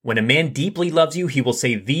When a man deeply loves you, he will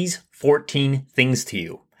say these 14 things to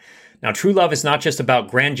you. Now, true love is not just about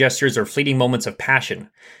grand gestures or fleeting moments of passion.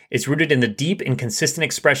 It's rooted in the deep and consistent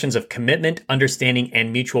expressions of commitment, understanding,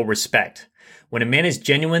 and mutual respect. When a man is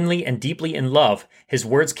genuinely and deeply in love, his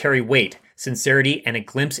words carry weight, sincerity, and a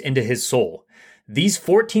glimpse into his soul. These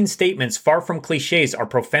 14 statements, far from cliches, are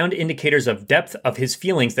profound indicators of depth of his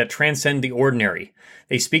feelings that transcend the ordinary.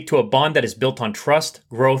 They speak to a bond that is built on trust,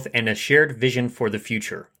 growth, and a shared vision for the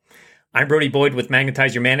future. I'm Brody Boyd with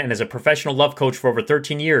Magnetize Your Man, and as a professional love coach for over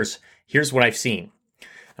 13 years, here's what I've seen.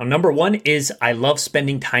 Now, number one is I love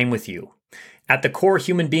spending time with you. At the core,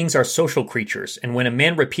 human beings are social creatures, and when a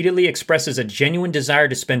man repeatedly expresses a genuine desire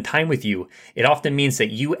to spend time with you, it often means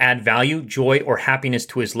that you add value, joy, or happiness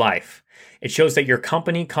to his life. It shows that your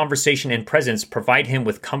company, conversation, and presence provide him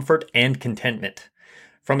with comfort and contentment.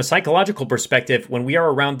 From a psychological perspective, when we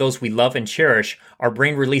are around those we love and cherish, our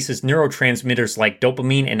brain releases neurotransmitters like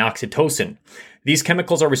dopamine and oxytocin. These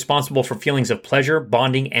chemicals are responsible for feelings of pleasure,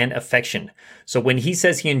 bonding, and affection. So when he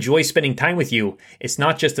says he enjoys spending time with you, it's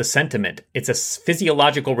not just a sentiment, it's a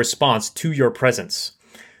physiological response to your presence.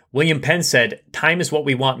 William Penn said, "Time is what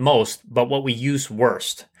we want most, but what we use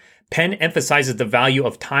worst." Penn emphasizes the value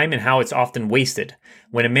of time and how it's often wasted.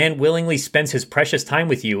 When a man willingly spends his precious time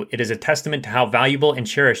with you, it is a testament to how valuable and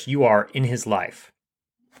cherished you are in his life.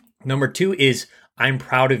 Number two is, I'm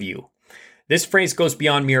proud of you. This phrase goes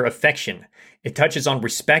beyond mere affection. It touches on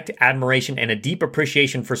respect, admiration, and a deep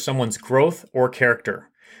appreciation for someone's growth or character.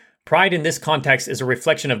 Pride in this context is a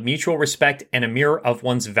reflection of mutual respect and a mirror of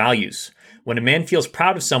one's values. When a man feels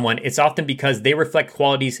proud of someone, it's often because they reflect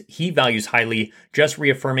qualities he values highly, just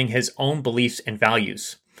reaffirming his own beliefs and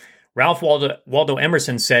values. Ralph Waldo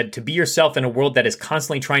Emerson said, "To be yourself in a world that is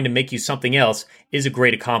constantly trying to make you something else is a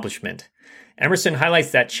great accomplishment." Emerson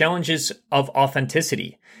highlights that challenges of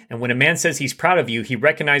authenticity. And when a man says he's proud of you, he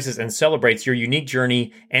recognizes and celebrates your unique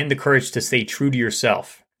journey and the courage to stay true to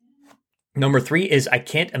yourself. Number three is, I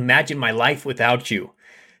can't imagine my life without you.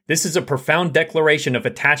 This is a profound declaration of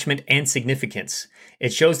attachment and significance.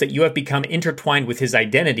 It shows that you have become intertwined with his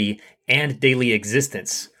identity and daily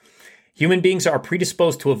existence. Human beings are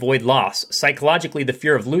predisposed to avoid loss. Psychologically, the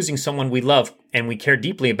fear of losing someone we love and we care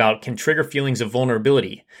deeply about can trigger feelings of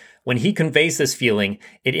vulnerability. When he conveys this feeling,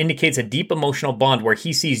 it indicates a deep emotional bond where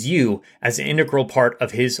he sees you as an integral part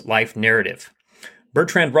of his life narrative.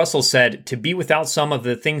 Bertrand Russell said, "To be without some of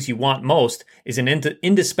the things you want most is an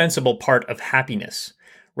indispensable part of happiness."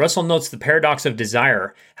 Russell notes the paradox of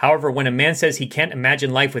desire. However, when a man says he can't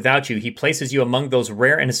imagine life without you, he places you among those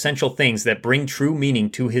rare and essential things that bring true meaning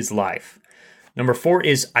to his life. Number four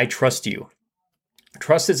is, I trust you.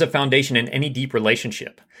 Trust is a foundation in any deep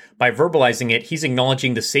relationship. By verbalizing it, he's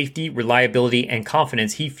acknowledging the safety, reliability, and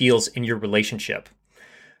confidence he feels in your relationship.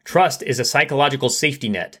 Trust is a psychological safety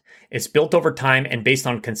net. It's built over time and based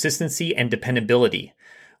on consistency and dependability.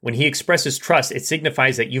 When he expresses trust, it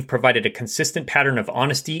signifies that you've provided a consistent pattern of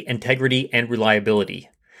honesty, integrity, and reliability.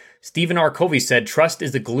 Stephen R. Covey said, "Trust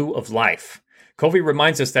is the glue of life." Covey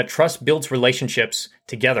reminds us that trust builds relationships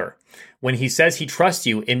together. When he says he trusts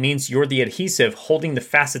you, it means you're the adhesive holding the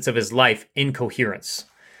facets of his life in coherence.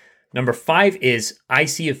 Number five is, I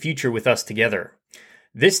see a future with us together.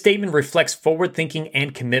 This statement reflects forward thinking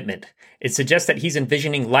and commitment. It suggests that he's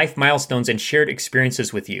envisioning life milestones and shared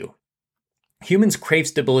experiences with you. Humans crave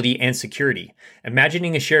stability and security.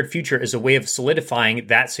 Imagining a shared future is a way of solidifying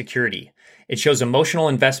that security. It shows emotional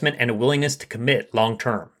investment and a willingness to commit long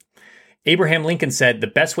term. Abraham Lincoln said, "The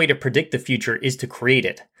best way to predict the future is to create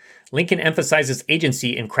it." Lincoln emphasizes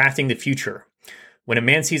agency in crafting the future. When a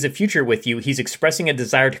man sees a future with you, he's expressing a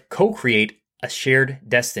desire to co-create a shared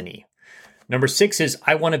destiny. Number six is,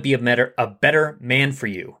 I want to be a better man for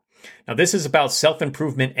you. Now, this is about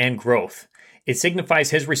self-improvement and growth. It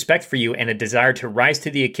signifies his respect for you and a desire to rise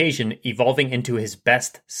to the occasion, evolving into his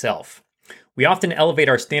best self. We often elevate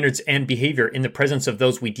our standards and behavior in the presence of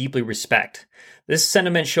those we deeply respect. This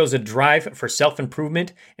sentiment shows a drive for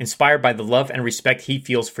self-improvement inspired by the love and respect he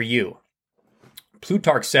feels for you.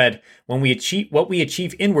 Plutarch said, "When we achieve what we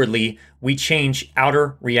achieve inwardly, we change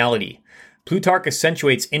outer reality." Plutarch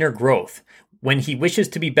accentuates inner growth. When he wishes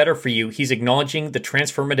to be better for you, he's acknowledging the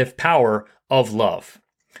transformative power of love.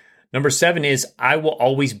 Number seven is, I will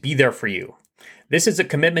always be there for you. This is a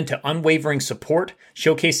commitment to unwavering support,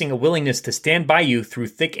 showcasing a willingness to stand by you through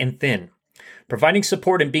thick and thin. Providing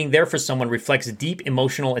support and being there for someone reflects deep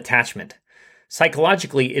emotional attachment.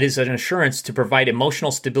 Psychologically, it is an assurance to provide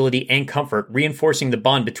emotional stability and comfort, reinforcing the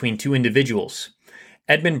bond between two individuals.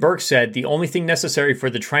 Edmund Burke said, "The only thing necessary for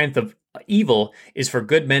the triumph of evil is for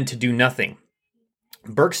good men to do nothing."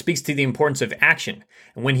 Burke speaks to the importance of action,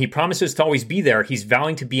 and when he promises to always be there, he's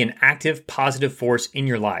vowing to be an active, positive force in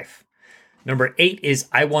your life. Number 8 is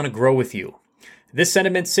I want to grow with you. This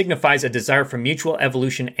sentiment signifies a desire for mutual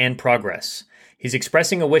evolution and progress. He's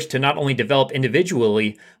expressing a wish to not only develop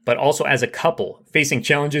individually, but also as a couple, facing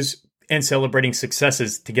challenges and celebrating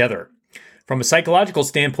successes together. From a psychological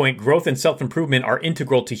standpoint, growth and self-improvement are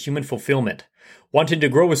integral to human fulfillment. Wanting to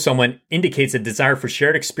grow with someone indicates a desire for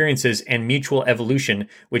shared experiences and mutual evolution,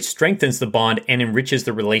 which strengthens the bond and enriches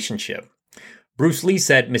the relationship. Bruce Lee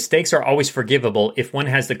said, "Mistakes are always forgivable if one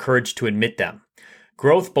has the courage to admit them."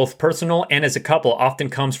 Growth, both personal and as a couple, often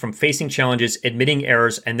comes from facing challenges, admitting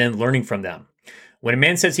errors, and then learning from them. When a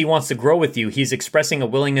man says he wants to grow with you, he's expressing a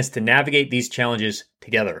willingness to navigate these challenges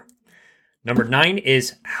together. Number 9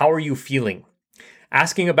 is how are you feeling?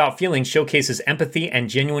 Asking about feelings showcases empathy and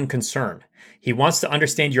genuine concern. He wants to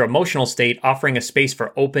understand your emotional state, offering a space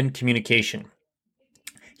for open communication.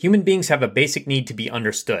 Human beings have a basic need to be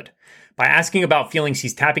understood. By asking about feelings,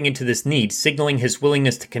 he's tapping into this need, signaling his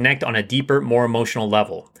willingness to connect on a deeper, more emotional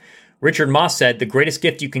level. Richard Moss said, "The greatest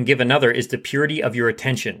gift you can give another is the purity of your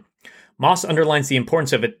attention." Moss underlines the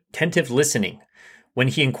importance of attentive listening. When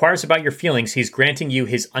he inquires about your feelings, he's granting you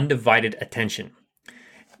his undivided attention.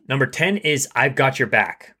 Number 10 is I've got your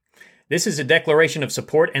back. This is a declaration of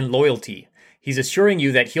support and loyalty. He's assuring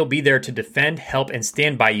you that he'll be there to defend, help, and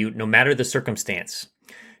stand by you no matter the circumstance.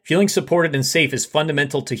 Feeling supported and safe is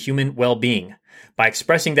fundamental to human well-being. By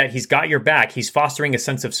expressing that he's got your back, he's fostering a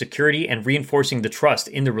sense of security and reinforcing the trust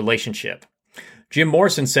in the relationship. Jim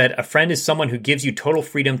Morrison said, "A friend is someone who gives you total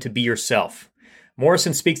freedom to be yourself."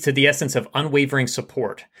 Morrison speaks to the essence of unwavering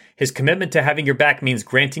support. His commitment to having your back means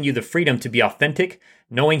granting you the freedom to be authentic,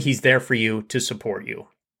 knowing he's there for you to support you.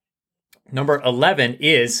 Number 11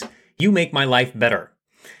 is you make my life better.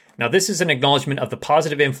 Now, this is an acknowledgement of the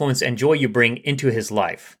positive influence and joy you bring into his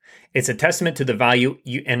life. It's a testament to the value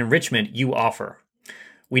and enrichment you offer.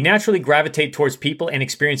 We naturally gravitate towards people and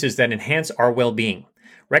experiences that enhance our well-being.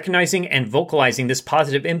 Recognizing and vocalizing this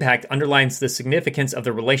positive impact underlines the significance of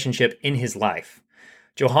the relationship in his life.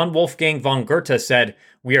 Johann Wolfgang von Goethe said,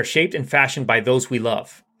 "We are shaped and fashioned by those we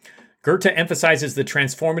love." Goethe emphasizes the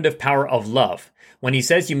transformative power of love. When he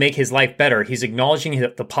says you make his life better, he's acknowledging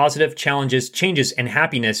the positive challenges, changes, and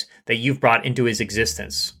happiness that you've brought into his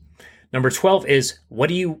existence. Number 12 is, what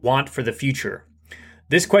do you want for the future?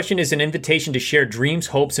 This question is an invitation to share dreams,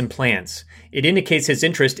 hopes, and plans. It indicates his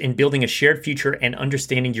interest in building a shared future and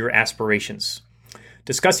understanding your aspirations.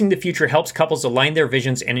 Discussing the future helps couples align their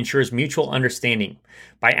visions and ensures mutual understanding.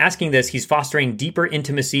 By asking this, he's fostering deeper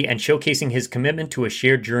intimacy and showcasing his commitment to a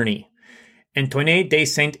shared journey. Antoine de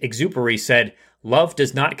Saint-Exupéry said, "Love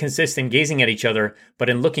does not consist in gazing at each other, but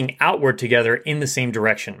in looking outward together in the same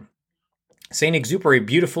direction." Saint-Exupéry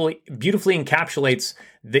beautifully encapsulates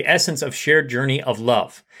the essence of shared journey of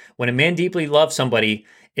love. When a man deeply loves somebody,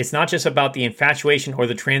 it's not just about the infatuation or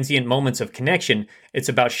the transient moments of connection, it's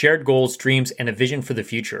about shared goals, dreams, and a vision for the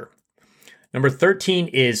future. Number 13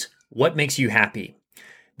 is, what makes you happy?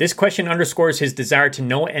 This question underscores his desire to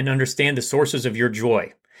know and understand the sources of your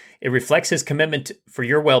joy. It reflects his commitment for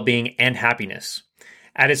your well-being and happiness.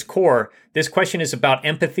 At its core, this question is about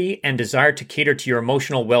empathy and desire to cater to your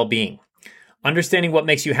emotional well-being. Understanding what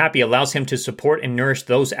makes you happy allows him to support and nourish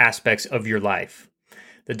those aspects of your life.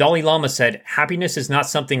 The Dalai Lama said, "Happiness is not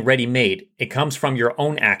something ready-made. It comes from your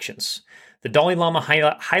own actions." The Dalai Lama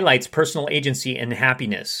highlights personal agency and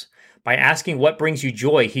happiness. By asking what brings you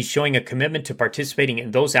joy, he's showing a commitment to participating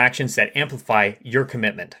in those actions that amplify your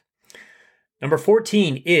commitment. Number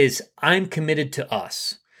 14 is, I'm committed to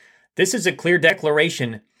us. This is a clear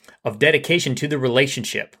declaration of dedication to the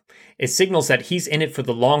relationship. It signals that he's in it for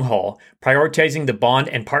the long haul, prioritizing the bond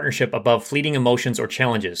and partnership above fleeting emotions or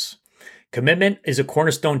challenges. Commitment is a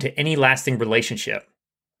cornerstone to any lasting relationship.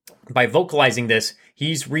 By vocalizing this,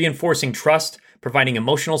 he's reinforcing trust, providing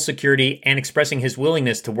emotional security, and expressing his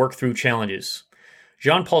willingness to work through challenges.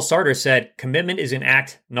 Jean-Paul Sartre said, "Commitment is an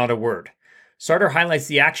act, not a word." Sartre highlights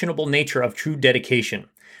the actionable nature of true dedication.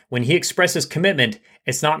 When he expresses commitment,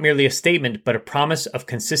 it's not merely a statement, but a promise of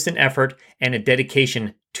consistent effort and a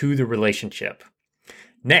dedication to the relationship.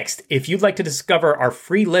 Next, if you'd like to discover our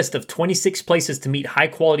free list of 26 places to meet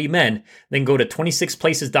high-quality men, then go to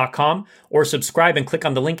 26places.com or subscribe and click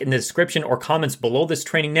on the link in the description or comments below this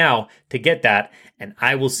training now to get that, and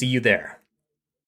I will see you there.